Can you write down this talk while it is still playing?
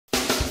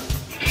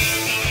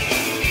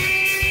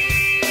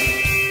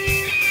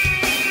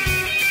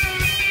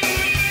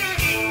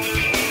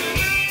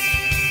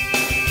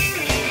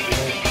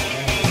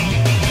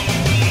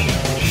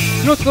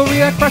North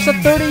Korea crossed the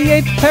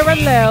 38th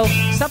parallel.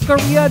 South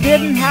Korea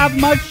didn't have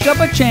much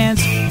of a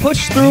chance.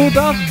 Pushed through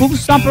the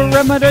boost on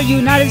perimeter.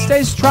 United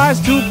States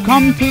tries to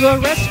come to the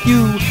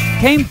rescue.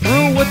 Came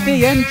through with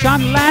the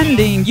Incheon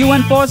landing.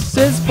 UN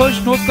forces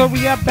pushed North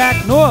Korea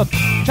back north.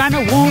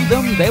 China warned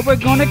them they were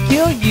gonna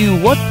kill you.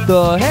 What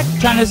the heck?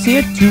 China's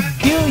here to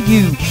kill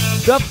you.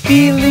 The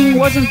feeling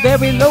wasn't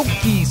very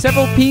low-key.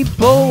 Several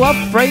people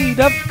afraid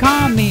of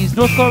commies.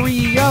 North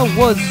Korea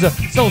was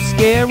so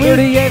scary.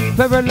 38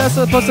 parallel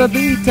supposed to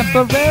be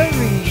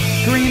temporary.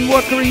 Korean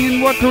War,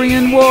 Korean War,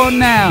 Korean War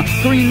now.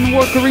 Korean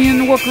War,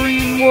 Korean War,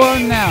 Korean War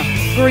now.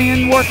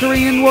 Korean War,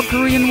 Korean War,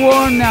 Korean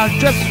War now.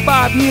 Just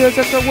 5 years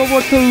after World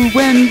War II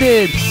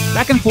ended.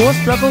 Back and forth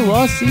struggle,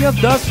 a sea of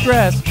dust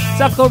stress.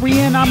 South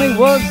Korean army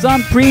was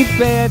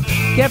unprepared.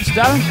 Kept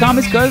starting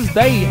commies cause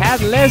they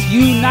had less.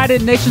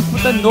 United Nations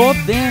put the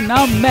North in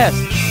a mess.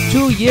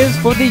 2 years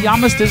for the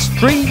armistice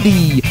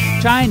treaty.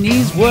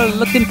 Chinese were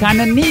looking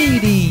kinda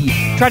needy.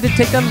 Tried to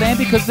take the land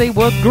because they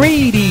were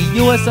greedy.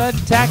 US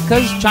attacked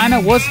cause China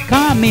was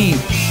commie.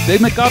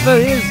 Big MacArthur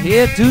is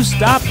here to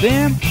stop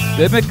them.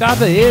 Big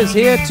MacArthur is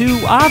here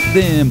to off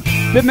them.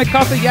 Big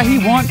MacArthur, yeah, he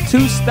want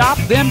to stop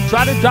them.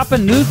 Try to drop a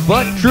nuke,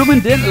 but Truman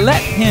didn't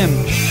let him.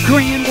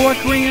 Korean War,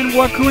 Korean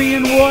War,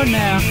 Korean War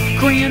now.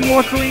 Korean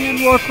War,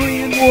 Korean War,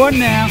 Korean War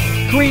now.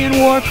 Korean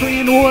War,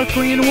 Korean War,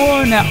 Korean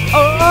War now.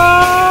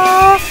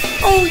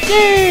 Oh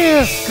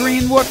yeah!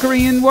 Korean War,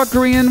 Korean War,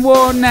 Korean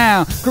War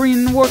now.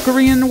 Korean War,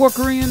 Korean War,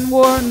 Korean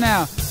War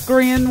now.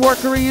 Korean War,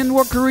 Korean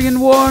War, Korean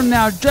War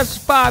now. Just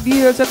 5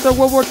 years after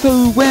World War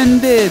II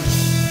ended.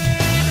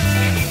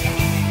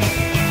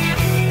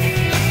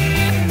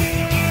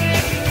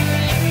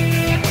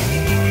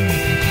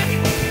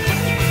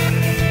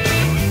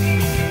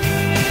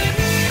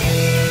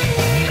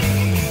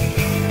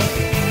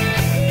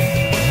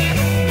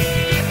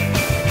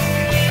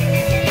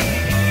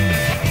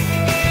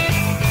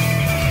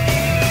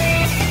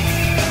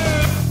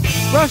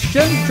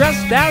 Russians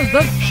dressed as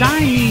the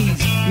Chinese.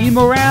 Need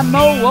more ammo?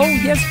 Oh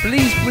yes,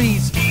 please,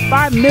 please.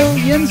 5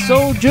 million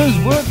soldiers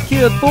were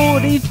killed.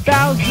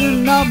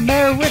 40,000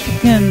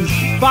 Americans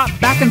fought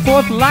back and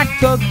forth like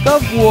tug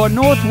of war.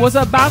 North was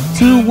about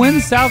to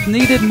win, South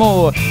needed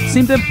more.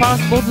 Seemed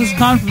impossible this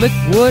conflict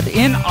would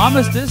end.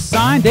 Armistice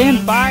signed and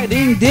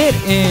fighting did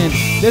end.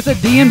 There's a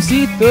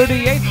DMC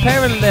 38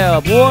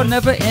 parallel. War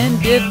never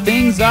ended,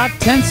 things are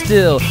tense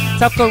still.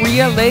 South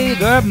Korea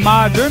later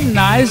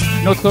modernized.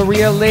 North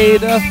Korea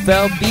later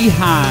fell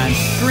behind.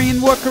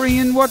 Korean War,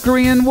 Korean War,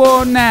 Korean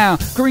War now.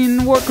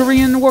 Korean War,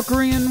 Korean War,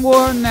 Korean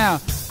War now.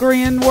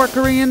 Korean War,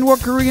 Korean War,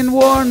 Korean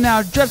War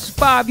now. Just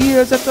 5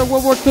 years after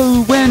World War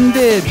II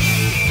ended.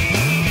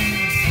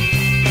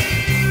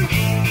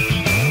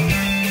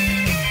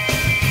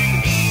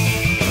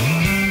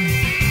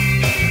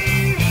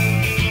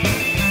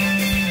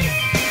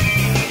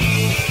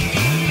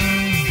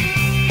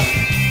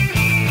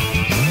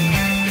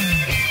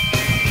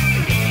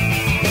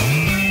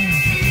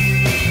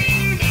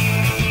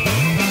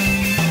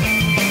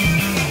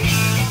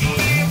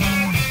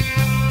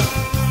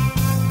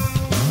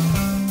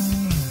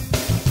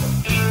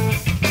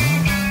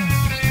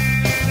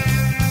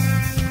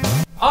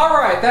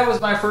 Alright, that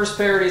was my first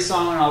parody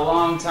song in a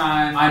long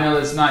time. I know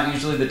it's not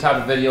usually the type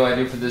of video I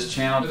do for this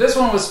channel, but this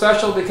one was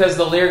special because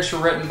the lyrics were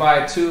written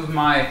by 2 of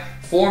my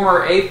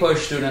former APUSH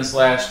students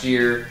last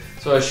year.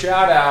 So a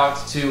shout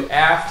out to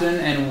Afton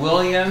and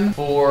William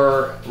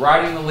for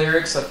writing the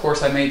lyrics. Of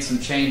course I made some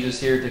changes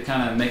here to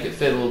kind of make it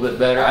fit a little bit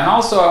better. And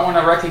also I want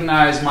to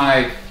recognize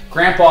my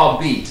Grandpa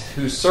Beat,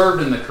 who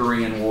served in the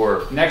Korean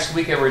War. Next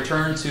week I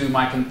return to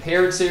my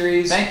Compared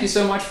series. Thank you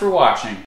so much for watching.